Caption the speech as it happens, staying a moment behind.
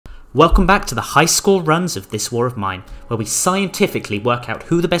Welcome back to the high score runs of This War of Mine, where we scientifically work out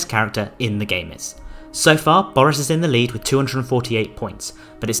who the best character in the game is. So far, Boris is in the lead with 248 points,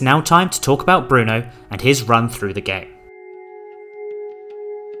 but it's now time to talk about Bruno and his run through the game.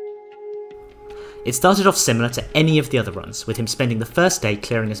 It started off similar to any of the other runs, with him spending the first day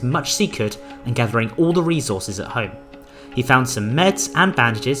clearing as much as he could and gathering all the resources at home. He found some meds and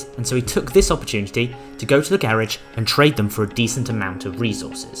bandages, and so he took this opportunity to go to the garage and trade them for a decent amount of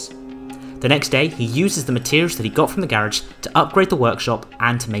resources. The next day, he uses the materials that he got from the garage to upgrade the workshop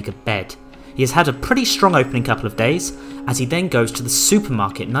and to make a bed. He has had a pretty strong opening couple of days, as he then goes to the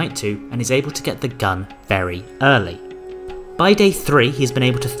supermarket night 2 and is able to get the gun very early. By day 3, he's been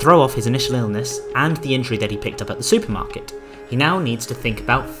able to throw off his initial illness and the injury that he picked up at the supermarket. He now needs to think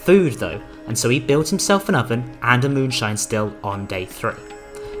about food though, and so he built himself an oven and a moonshine still on day 3.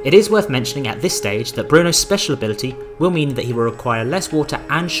 It is worth mentioning at this stage that Bruno's special ability will mean that he will require less water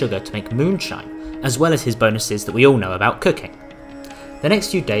and sugar to make moonshine, as well as his bonuses that we all know about cooking. The next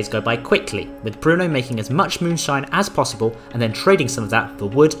few days go by quickly, with Bruno making as much moonshine as possible and then trading some of that for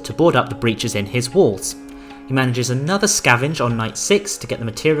wood to board up the breaches in his walls. He manages another scavenge on night 6 to get the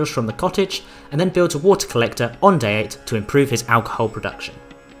materials from the cottage, and then builds a water collector on day 8 to improve his alcohol production.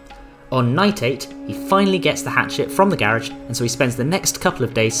 On night 8, he finally gets the hatchet from the garage, and so he spends the next couple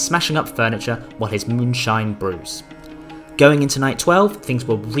of days smashing up furniture while his moonshine brews. Going into night 12, things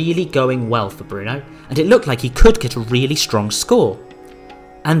were really going well for Bruno, and it looked like he could get a really strong score.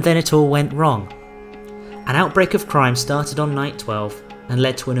 And then it all went wrong. An outbreak of crime started on night 12 and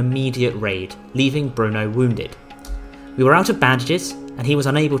led to an immediate raid, leaving Bruno wounded. We were out of bandages, and he was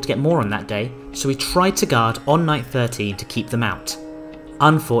unable to get more on that day, so he tried to guard on night 13 to keep them out.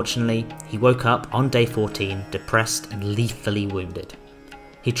 Unfortunately, he woke up on day 14 depressed and lethally wounded.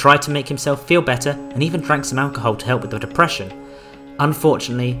 He tried to make himself feel better and even drank some alcohol to help with the depression.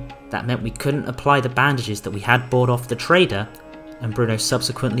 Unfortunately, that meant we couldn't apply the bandages that we had bought off the trader, and Bruno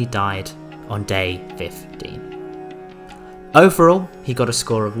subsequently died on day 15. Overall, he got a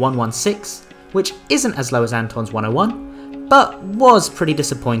score of 116, which isn't as low as Anton's 101, but was pretty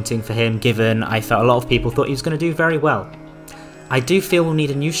disappointing for him given I felt a lot of people thought he was going to do very well. I do feel we'll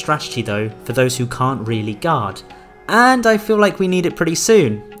need a new strategy though for those who can't really guard, and I feel like we need it pretty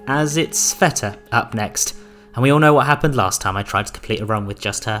soon, as it's Feta up next, and we all know what happened last time I tried to complete a run with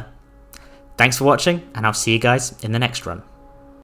just her. Thanks for watching, and I'll see you guys in the next run.